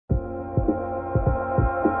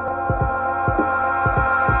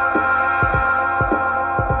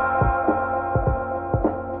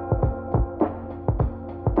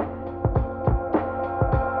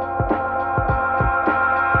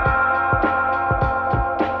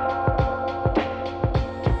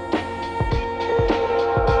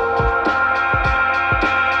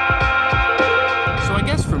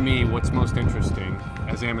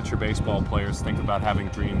baseball players think about having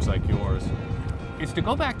dreams like yours is to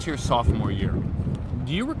go back to your sophomore year.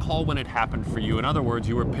 Do you recall when it happened for you? In other words,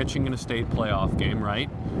 you were pitching in a state playoff game, right?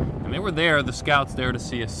 And they were there, the scouts there to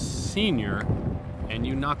see a senior, and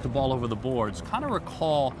you knocked the ball over the boards. Kind of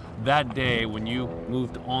recall that day when you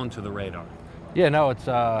moved onto the radar. Yeah, no, it's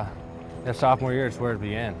sophomore year is where it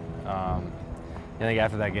began. I think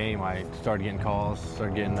after that game, I started getting calls,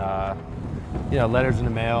 started getting letters in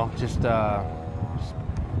the mail, just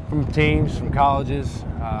from teams, from colleges,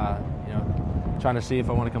 trying to see if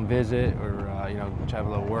I want to come visit or try to have a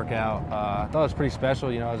little workout. I thought it was pretty special,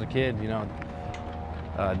 as a kid,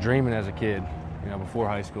 dreaming as a kid, before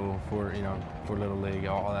high school, for Little League,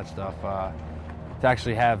 all that stuff. To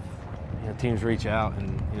actually have teams reach out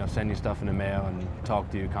and send you stuff in the mail and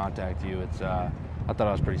talk to you, contact you, I thought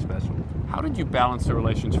it was pretty special. How did you balance the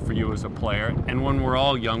relationship for you as a player? And when we're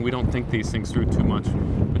all young, we don't think these things through too much,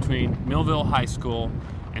 between Millville High School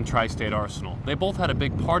and Tri-State Arsenal. They both had a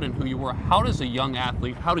big part in who you were. How does a young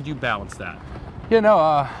athlete, how did you balance that?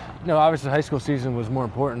 Obviously high school season was more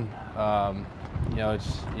important.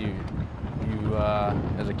 It's you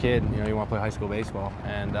as a kid, you want to play high school baseball,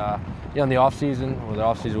 and in the off season, or the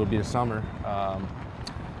off season would be the summer.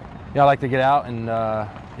 I like to get out and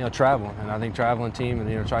travel, and I think traveling team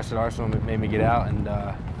and Tri-State Arsenal made me get out, and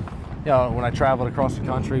when I traveled across the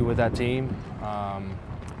country with that team,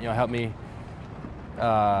 helped me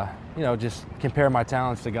just compare my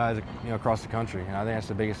talents to guys across the country, and I think that's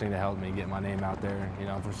the biggest thing that helped me get my name out there.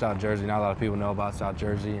 I'm from South Jersey. Not a lot of people know about South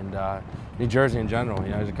Jersey and New Jersey in general.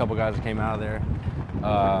 There's a couple guys that came out of there,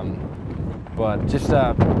 but just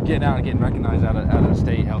getting out and getting recognized out of the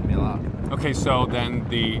state helped me a lot. Okay, so then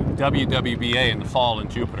the WWBA in the fall in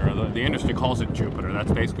Jupiter, the industry calls it Jupiter.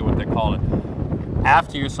 That's basically what they call it.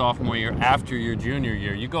 After your sophomore year, after your junior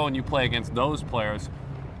year, you go and you play against those players.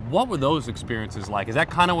 What were those experiences like? Is that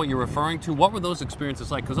kind of what you're referring to? What were those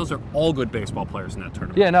experiences like? Because those are all good baseball players in that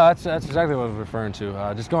tournament. Yeah, no, that's exactly what I was referring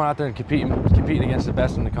to. Just going out there and competing against the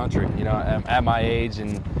best in the country. At my age,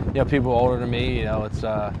 and people older than me.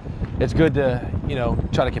 It's good to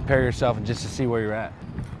try to compare yourself and just to see where you're at.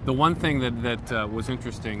 The one thing that was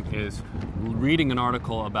interesting is reading an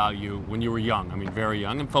article about you when you were young. I mean, very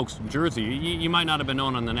young, and folks in Jersey, you might not have been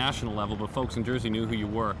known on the national level, but folks in Jersey knew who you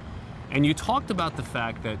were. And you talked about the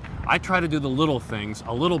fact that I try to do the little things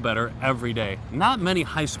a little better every day. Not many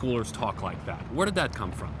high schoolers talk like that. Where did that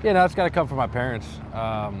come from? It's got to come from my parents.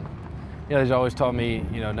 They always taught me,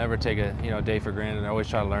 never take a day for granted. I always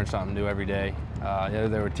try to learn something new every day.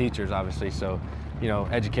 They were teachers, obviously, so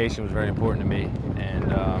education was very important to me.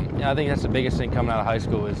 And I think that's the biggest thing coming out of high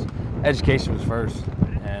school is education was first,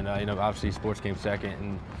 and obviously sports came second.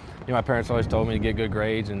 And my parents always told me to get good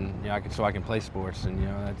grades, and so I can play sports,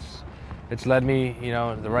 and it's led me,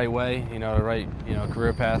 the right way, the right,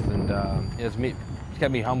 career path, and it's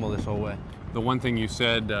kept me humble this whole way. The one thing you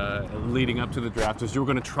said leading up to the draft is you were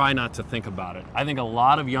going to try not to think about it. I think a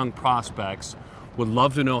lot of young prospects would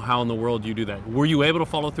love to know how in the world you do that. Were you able to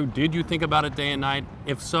follow through? Did you think about it day and night?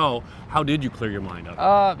 If so, how did you clear your mind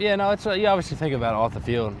up? You obviously think about it off the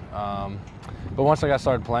field. But once I got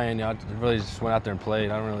started playing, I really just went out there and played.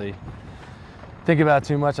 I don't really think about it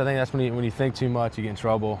too much. I think that's when you think too much, you get in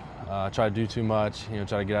trouble. Try to do too much, try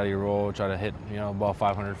to get out of your role, try to hit, a ball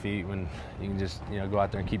 500 feet when you can just, go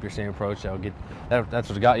out there and keep your same approach. That's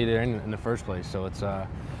what got you there in the first place. So it's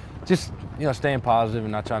just, staying positive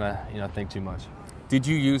and not trying to, think too much. Did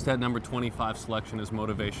you use that number 25 selection as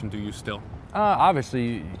motivation? Do you still?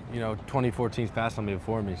 Obviously, 2014's passed on me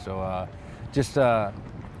before me. So just,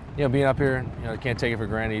 being up here, I can't take it for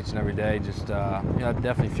granted each and every day. Just, it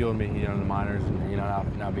definitely fueled me, in the minors and,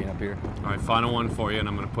 now being up here. All right, final one for you, and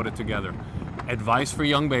I'm going to put it together. Advice for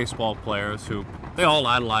young baseball players who, they all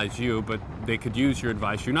idolize you, but they could use your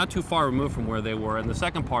advice. You're not too far removed from where they were. And the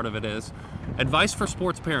second part of it is advice for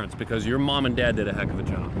sports parents, because your mom and dad did a heck of a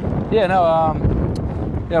job.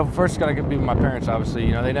 First got to be with my parents,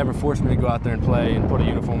 obviously. They never forced me to go out there and play and put a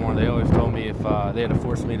uniform on. They always told me if they had to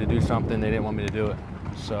force me to do something, they didn't want me to do it.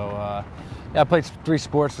 So, I played 3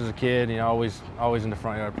 sports as a kid, always in the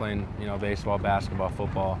front yard playing, baseball, basketball,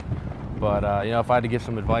 football. But, if I had to give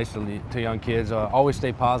some advice to young kids, always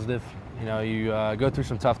stay positive. You go through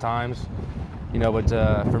some tough times, but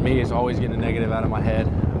for me, it's always getting the negative out of my head.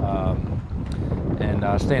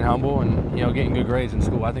 And staying humble and getting good grades in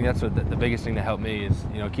school. I think that's the biggest thing that helped me is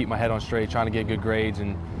keep my head on straight, trying to get good grades,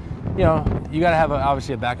 and you got to have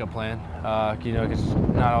obviously a backup plan. Because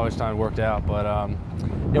not always time worked out, but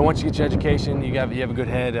once you get your education, you have a good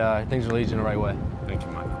head. Things will lead you in the right way. Thank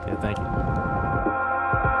you, Mike. Yeah, thank you.